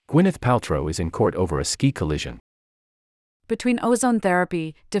Gwyneth Paltrow is in court over a ski collision. Between ozone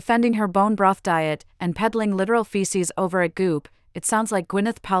therapy, defending her bone broth diet, and peddling literal feces over at Goop, it sounds like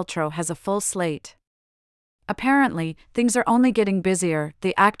Gwyneth Paltrow has a full slate. Apparently, things are only getting busier.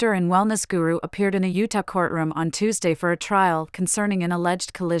 The actor and wellness guru appeared in a Utah courtroom on Tuesday for a trial concerning an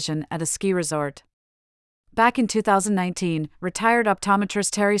alleged collision at a ski resort. Back in 2019, retired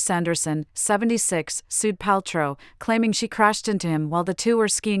optometrist Terry Sanderson, 76, sued Paltrow, claiming she crashed into him while the two were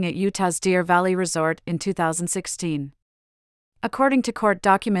skiing at Utah's Deer Valley Resort in 2016. According to court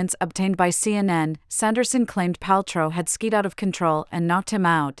documents obtained by CNN, Sanderson claimed Paltrow had skied out of control and knocked him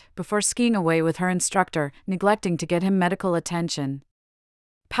out before skiing away with her instructor, neglecting to get him medical attention.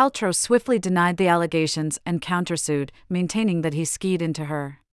 Paltrow swiftly denied the allegations and countersued, maintaining that he skied into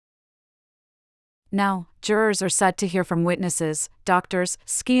her. Now, jurors are set to hear from witnesses, doctors,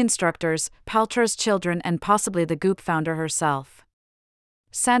 ski instructors, Paltrow's children, and possibly the Goop founder herself.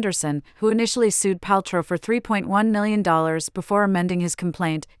 Sanderson, who initially sued Paltrow for $3.1 million before amending his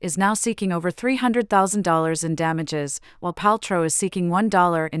complaint, is now seeking over $300,000 in damages, while Paltrow is seeking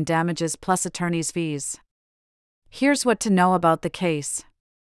 $1 in damages plus attorney's fees. Here's what to know about the case.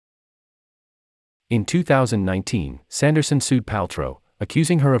 In 2019, Sanderson sued Paltrow,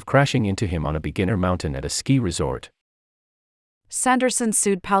 accusing her of crashing into him on a beginner mountain at a ski resort. Sanderson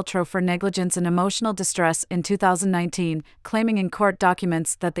sued Paltrow for negligence and emotional distress in 2019, claiming in court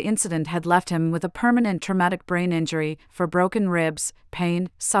documents that the incident had left him with a permanent traumatic brain injury for broken ribs, pain,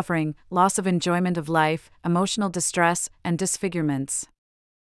 suffering, loss of enjoyment of life, emotional distress, and disfigurements.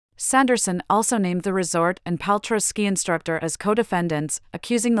 Sanderson also named the resort and Paltrow's ski instructor as co-defendants,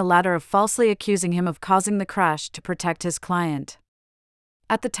 accusing the latter of falsely accusing him of causing the crash to protect his client.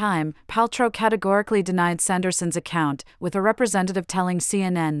 At the time, Paltrow categorically denied Sanderson's account, with a representative telling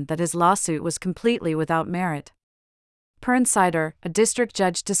CNN that his lawsuit was completely without merit. Per Insider, a district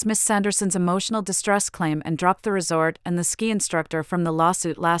judge dismissed Sanderson's emotional distress claim and dropped the resort and the ski instructor from the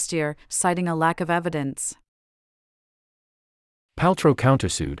lawsuit last year, citing a lack of evidence. Paltrow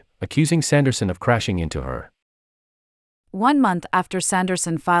countersued, accusing Sanderson of crashing into her. 1 month after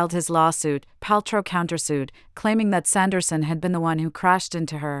Sanderson filed his lawsuit, Paltrow countersued, claiming that Sanderson had been the one who crashed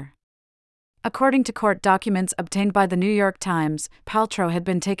into her. According to court documents obtained by the New York Times, Paltrow had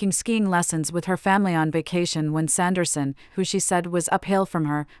been taking skiing lessons with her family on vacation when Sanderson, who she said was uphill from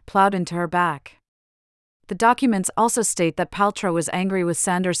her, plowed into her back. The documents also state that Paltrow was angry with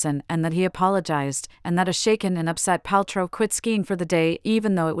Sanderson and that he apologized, and that a shaken and upset Paltrow quit skiing for the day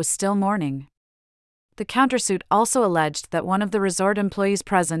even though it was still morning. The countersuit also alleged that one of the resort employees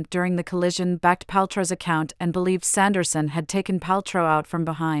present during the collision backed Paltrow's account and believed Sanderson had taken Paltrow out from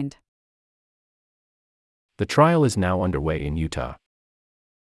behind. The trial is now underway in Utah.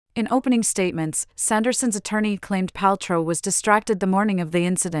 In opening statements, Sanderson's attorney claimed Paltrow was distracted the morning of the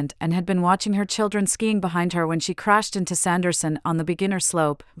incident and had been watching her children skiing behind her when she crashed into Sanderson on the beginner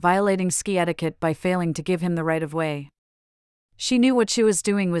slope, violating ski etiquette by failing to give him the right of way. She knew what she was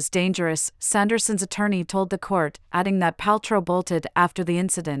doing was dangerous, Sanderson's attorney told the court, adding that Paltrow bolted after the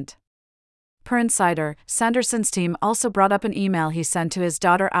incident. Per Insider, Sanderson's team also brought up an email he sent to his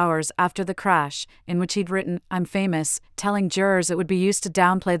daughter hours after the crash, in which he'd written, "I'm famous," telling jurors it would be used to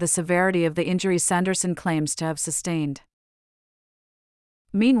downplay the severity of the injuries Sanderson claims to have sustained.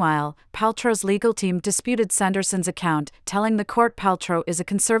 Meanwhile, Paltrow's legal team disputed Sanderson's account, telling the court Paltrow is a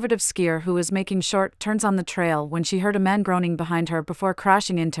conservative skier who was making short turns on the trail when she heard a man groaning behind her before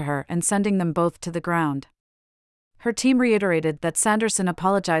crashing into her and sending them both to the ground. Her team reiterated that Sanderson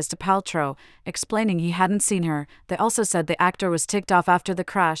apologized to Paltrow, explaining he hadn't seen her. They also said the actor was ticked off after the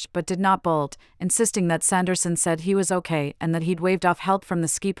crash but did not bolt, insisting that Sanderson said he was okay and that he'd waved off help from the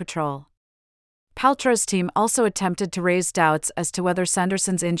ski patrol. Paltrow's team also attempted to raise doubts as to whether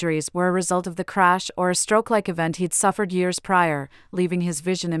Sanderson's injuries were a result of the crash or a stroke-like event he'd suffered years prior, leaving his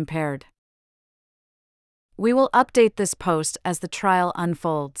vision impaired. We will update this post as the trial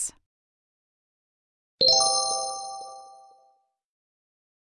unfolds.